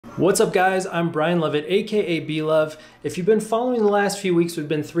What's up guys, I'm Brian Lovett, aka B-Love. If you've been following the last few weeks, we've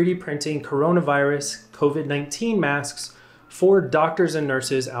been 3D printing coronavirus COVID-19 masks for doctors and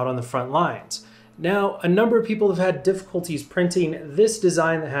nurses out on the front lines. Now, a number of people have had difficulties printing this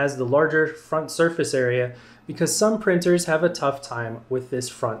design that has the larger front surface area because some printers have a tough time with this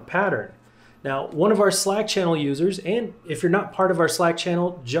front pattern. Now, one of our Slack channel users, and if you're not part of our Slack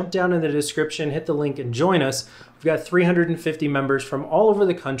channel, jump down in the description, hit the link and join us. We've got 350 members from all over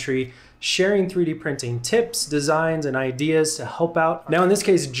the country sharing 3D printing tips, designs, and ideas to help out. Now, in this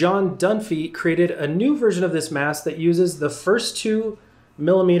case, John Dunphy created a new version of this mask that uses the first 2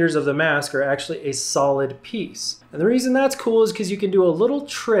 millimeters of the mask are actually a solid piece. And the reason that's cool is because you can do a little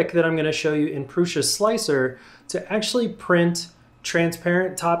trick that I'm going to show you in Prusa Slicer to actually print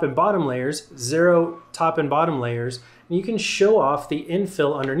transparent top and bottom layers, 0 top and bottom layers, and you can show off the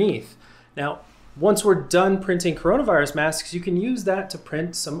infill underneath. Now, once we're done printing coronavirus masks, you can use that to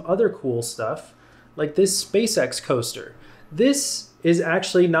print some other cool stuff, like this SpaceX coaster. This is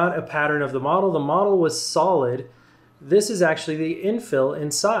actually not a pattern of the model. The model was solid. This is actually the infill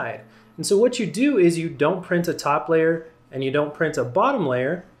inside. And so what you do is you don't print a top layer and you don't print a bottom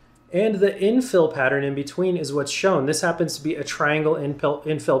layer, and the infill pattern in between is what's shown. This happens to be a triangle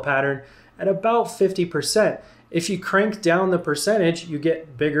infill pattern at about 50%. If you crank down the percentage, you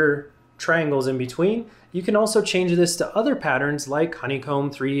get bigger triangles in between. You can also change this to other patterns like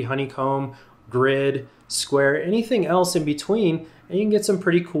honeycomb, 3D honeycomb, grid, square, anything else in between, and you can get some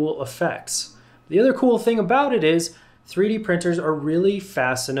pretty cool effects. The other cool thing about it is 3D printers are really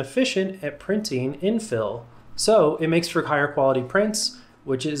fast and efficient at printing infill. So it makes for higher quality prints,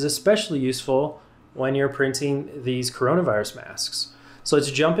 which is especially useful when you're printing these coronavirus masks. So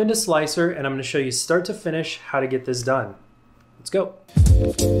let's jump into Slicer and I'm going to show you start to finish how to get this done. Let's go.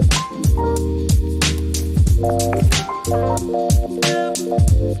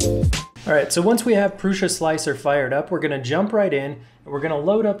 All right, so once we have Prusa Slicer fired up, we're going to jump right in and we're going to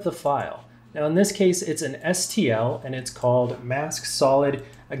load up the file. Now in this case, it's an STL and it's called Mask Solid.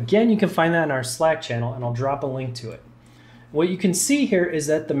 Again, you can find that in our Slack channel and I'll drop a link to it. What you can see here is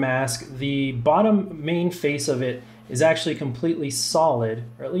that the mask, the bottom main face of it is actually completely solid,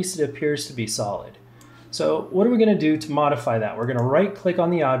 or at least it appears to be solid. So what are we going to do to modify that? We're going to right click on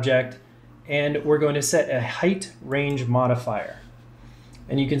the object and we're going to set a height range modifier.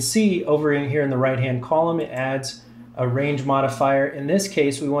 And you can see over in here in the right hand column, it adds a range modifier. In this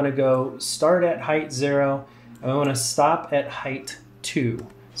case, we want to go start at height 0 and we want to stop at height 2.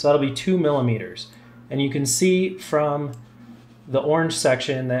 So that'll be 2 millimeters. And you can see from the orange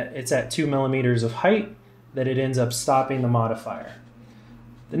section that it's at 2 millimeters of height, that it ends up stopping the modifier.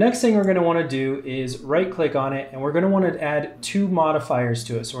 The next thing we're going to want to do is right click on it and we're going to want to add 2 modifiers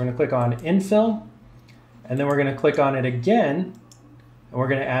to it. So we're going to click on infill and then we're going to click on it again and we're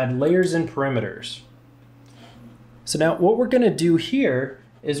going to add layers and perimeters. So now what we're going to do here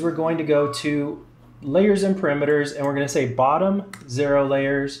is we're going to go to layers and perimeters and we're going to say bottom 0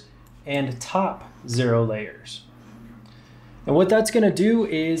 layers and top 0 layers. And what that's going to do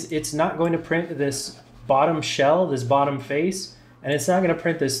is it's not going to print this bottom shell, this bottom face, and it's not going to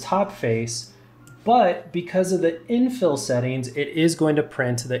print this top face, but because of the infill settings, it is going to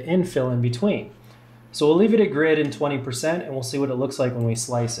print the infill in between. So we'll leave it at grid and 20% and we'll see what it looks like when we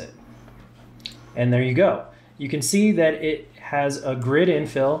slice it. And there you go. You can see that it has a grid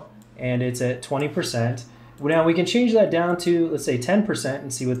infill and it's at 20%. Now we can change that down to, let's say 10%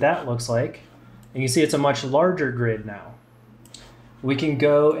 and see what that looks like. And you see it's a much larger grid now. We can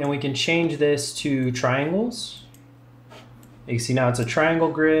go and we can change this to triangles. You can see now it's a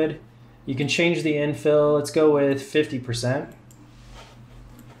triangle grid. You can change the infill. Let's go with 50%. And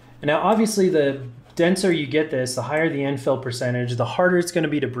now obviously the denser you get this, the higher the infill percentage, the harder it's going to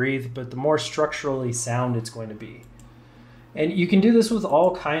be to breathe, but the more structurally sound it's going to be. And you can do this with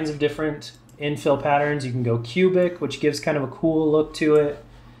all kinds of different infill patterns. You can go cubic, which gives kind of a cool look to it.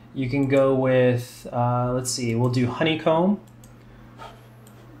 You can go with, let's see, we'll do honeycomb.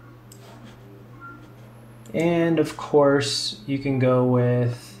 And of course, you can go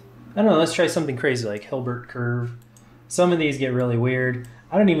with, I don't know, let's try something crazy like Hilbert curve. Some of these get really weird.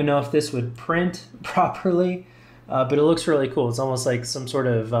 I don't even know if this would print properly, but it looks really cool. It's almost like some sort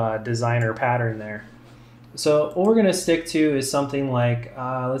of designer pattern there. So what we're going to stick to is something like,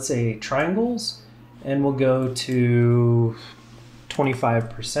 let's say triangles, and we'll go to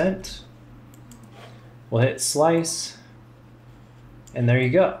 25%. We'll hit slice, and there you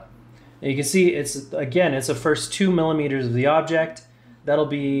go. You can see it's, again, it's the first 2 millimeters of the object. That'll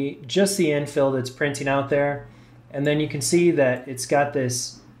be just the infill that's printing out there. And then you can see that it's got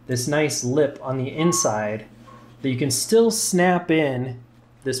this nice lip on the inside that you can still snap in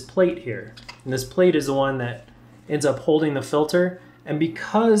this plate here. And this plate is the one that ends up holding the filter. And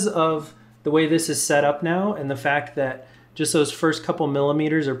because of the way this is set up now and the fact that just those first couple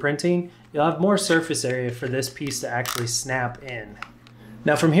millimeters are printing, you'll have more surface area for this piece to actually snap in.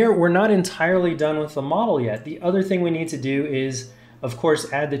 Now from here, we're not entirely done with the model yet. The other thing we need to do is, of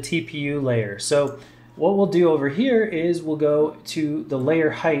course, add the TPU layer. So what we'll do over here is we'll go to the layer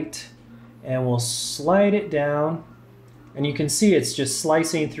height and we'll slide it down. And you can see it's just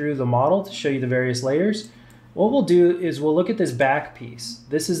slicing through the model to show you the various layers. What we'll do is we'll look at this back piece.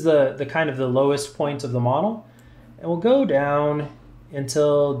 This is the kind of the lowest point of the model. And we'll go down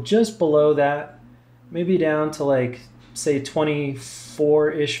until just below that, maybe down to like, say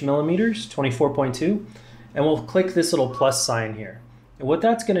 24-ish millimeters, 24.2. And we'll click this little plus sign here. And what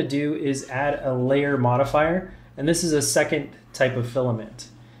that's gonna do is add a layer modifier. And this is a second type of filament.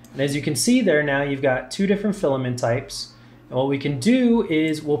 And as you can see there now, you've got two different filament types. And what we can do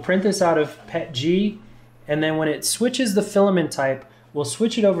is we'll print this out of PETG, and then when it switches the filament type, we'll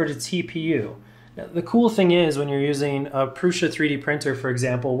switch it over to TPU. Now, the cool thing is when you're using a Prusa 3D printer, for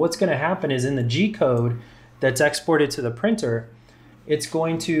example, what's going to happen is in the G code that's exported to the printer, it's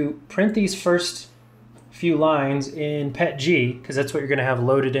going to print these first few lines in PETG, because that's what you're going to have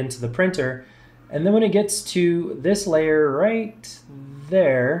loaded into the printer. And then when it gets to this layer right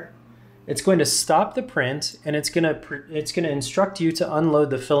there, it's going to stop the print, and it's going to instruct you to unload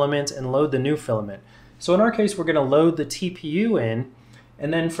the filament and load the new filament. So in our case, we're going to load the TPU in,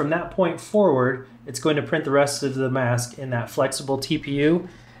 and then from that point forward, it's going to print the rest of the mask in that flexible TPU.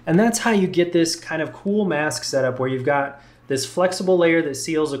 And that's how you get this kind of cool mask setup where you've got this flexible layer that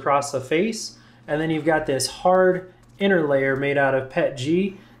seals across the face, and then you've got this hard inner layer made out of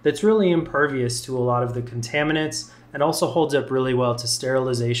PETG that's really impervious to a lot of the contaminants and also holds up really well to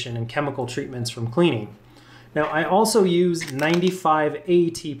sterilization and chemical treatments from cleaning. Now, I also use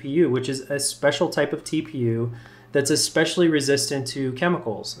 95A TPU, which is a special type of TPU that's especially resistant to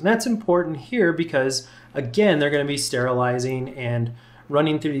chemicals. And that's important here because, again, they're going to be sterilizing and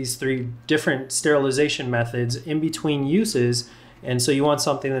running through these three different sterilization methods in between uses. And so you want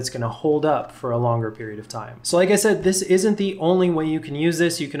something that's going to hold up for a longer period of time. So like I said, this isn't the only way you can use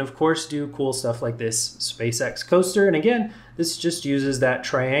this. You can, of course, do cool stuff like this SpaceX coaster. And again, this just uses that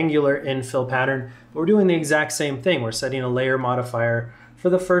triangular infill pattern. But we're doing the exact same thing. We're setting a layer modifier for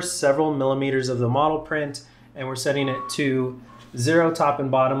the first several millimeters of the model print, and we're setting it to 0 top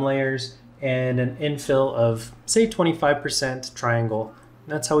and bottom layers and an infill of, say, 25% triangle.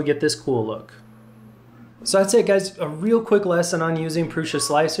 And that's how we get this cool look. So that's it, guys. A real quick lesson on using Prusa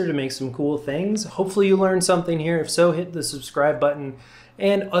Slicer to make some cool things. Hopefully you learned something here. If so, hit the subscribe button.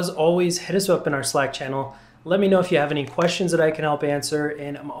 And as always, hit us up in our Slack channel. Let me know if you have any questions that I can help answer,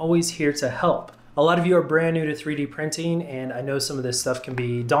 and I'm always here to help. A lot of you are brand new to 3D printing, and I know some of this stuff can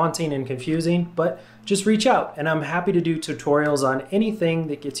be daunting and confusing, but just reach out, and I'm happy to do tutorials on anything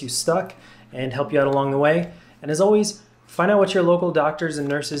that gets you stuck and help you out along the way. And as always, find out what your local doctors and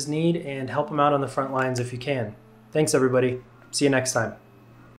nurses need and help them out on the front lines if you can. Thanks, everybody. See you next time.